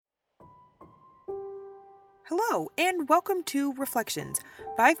Hello, and welcome to Reflections,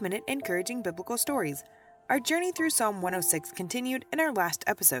 5-minute encouraging biblical stories. Our journey through Psalm 106 continued in our last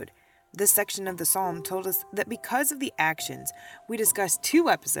episode. This section of the psalm told us that because of the actions we discussed 2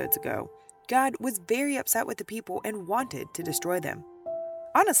 episodes ago, God was very upset with the people and wanted to destroy them.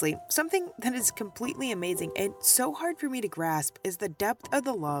 Honestly, something that is completely amazing and so hard for me to grasp is the depth of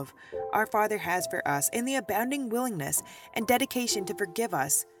the love our Father has for us and the abounding willingness and dedication to forgive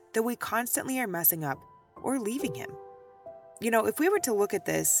us, though we constantly are messing up or leaving Him. If we were to look at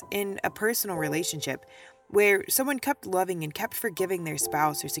this in a personal relationship where someone kept loving and kept forgiving their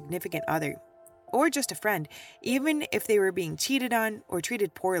spouse or significant other, or just a friend, even if they were being cheated on or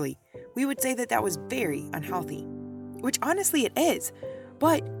treated poorly, we would say that that was very unhealthy, which honestly it is.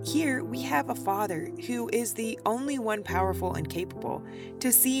 But here we have a Father who is the only one powerful and capable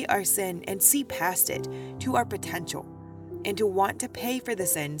to see our sin and see past it to our potential and to want to pay for the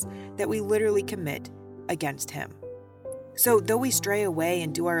sins that we literally commit against Him. So though we stray away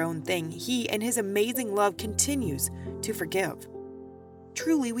and do our own thing, He in His amazing love continues to forgive.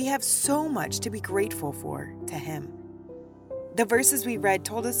 Truly, we have so much to be grateful for to Him. The verses we read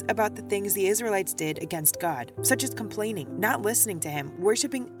told us about the things the Israelites did against God, such as complaining, not listening to Him,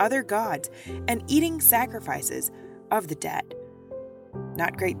 worshiping other gods, and eating sacrifices of the dead.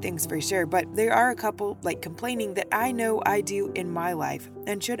 Not great things for sure, but there are a couple, like complaining, that I know I do in my life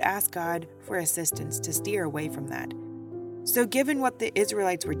and should ask God for assistance to steer away from that. So given what the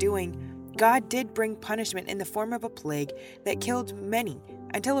Israelites were doing, God did bring punishment in the form of a plague that killed many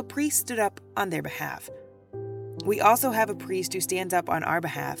until a priest stood up on their behalf. We also have a priest who stands up on our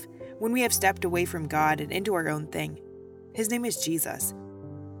behalf when we have stepped away from God and into our own thing. His name is Jesus.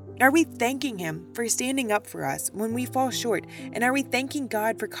 Are we thanking Him for standing up for us when we fall short? And are we thanking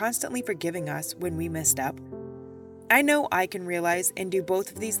God for constantly forgiving us when we messed up? I know I can realize and do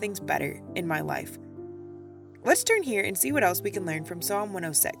both of these things better in my life. Let's turn here and see what else we can learn from Psalm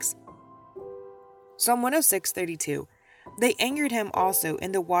 106. Psalm 106:32. They angered him also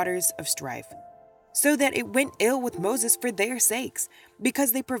in the waters of strife, so that it went ill with Moses for their sakes,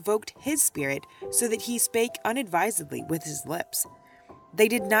 because they provoked his spirit, so that he spake unadvisedly with his lips. They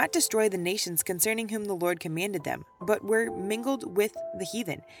did not destroy the nations concerning whom the Lord commanded them, but were mingled with the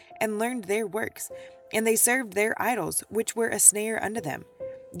heathen, and learned their works. And they served their idols, which were a snare unto them.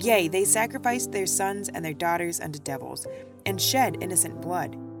 Yea, they sacrificed their sons and their daughters unto devils, and shed innocent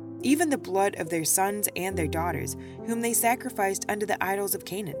blood, even the blood of their sons and their daughters, whom they sacrificed unto the idols of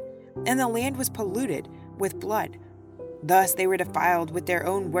Canaan. And the land was polluted with blood. Thus they were defiled with their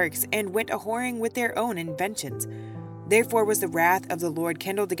own works, and went a-whoring with their own inventions. Therefore was the wrath of the Lord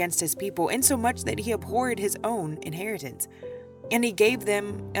kindled against His people, insomuch that He abhorred His own inheritance. And He gave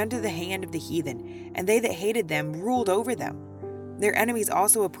them unto the hand of the heathen, and they that hated them ruled over them. Their enemies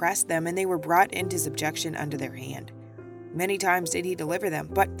also oppressed them, and they were brought into subjection unto their hand. Many times did He deliver them,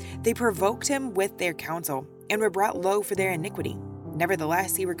 but they provoked Him with their counsel, and were brought low for their iniquity.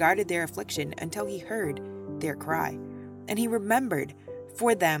 Nevertheless He regarded their affliction until He heard their cry. And He remembered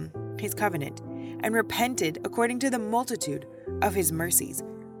for them His covenant, and repented according to the multitude of His mercies.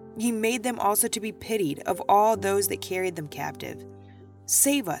 He made them also to be pitied of all those that carried them captive.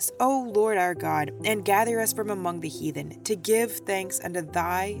 Save us, O Lord our God, and gather us from among the heathen, to give thanks unto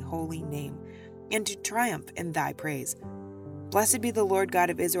Thy holy name, and to triumph in Thy praise. Blessed be the Lord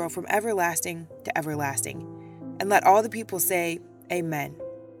God of Israel from everlasting to everlasting. And let all the people say, Amen.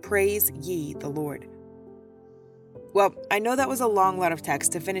 Praise ye the Lord. Well, I know that was a long lot of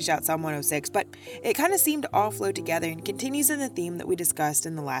text to finish out Psalm 106, but it kind of seemed to all flow together and continues in the theme that we discussed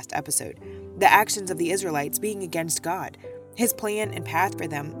in the last episode. The actions of the Israelites being against God, His plan and path for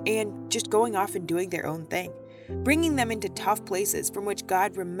them, and just going off and doing their own thing, bringing them into tough places from which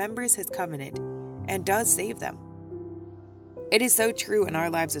God remembers His covenant and does save them. It is so true in our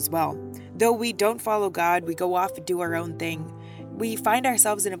lives as well. Though we don't follow God, we go off and do our own thing. We find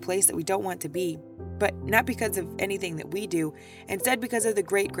ourselves in a place that we don't want to be, but not because of anything that we do. Instead, because of the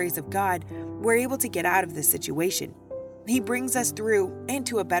great grace of God, we're able to get out of this situation. He brings us through and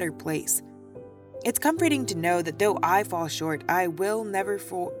to a better place. It's comforting to know that though I fall short, I will never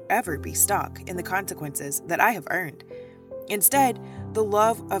forever be stuck in the consequences that I have earned. Instead, the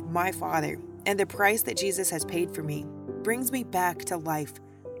love of my Father and the price that Jesus has paid for me brings me back to life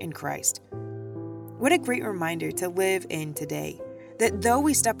in Christ. What a great reminder to live in today, that though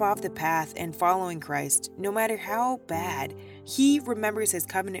we step off the path and following Christ, no matter how bad, He remembers His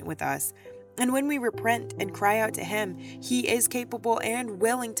covenant with us. And when we repent and cry out to Him, He is capable and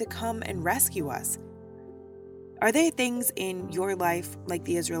willing to come and rescue us. Are there things in your life like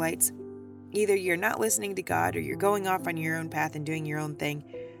the Israelites? Either you're not listening to God or you're going off on your own path and doing your own thing,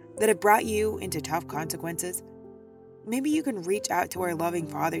 that have brought you into tough consequences? Maybe you can reach out to our loving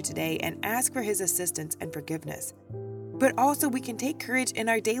Father today and ask for His assistance and forgiveness. But also we can take courage in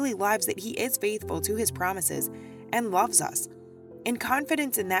our daily lives that He is faithful to His promises and loves us. In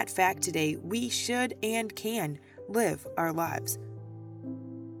confidence in that fact today, we should and can live our lives.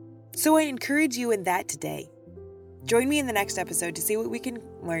 So I encourage you in that today. Join me in the next episode to see what we can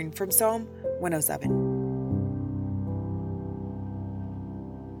learn from Psalm 107.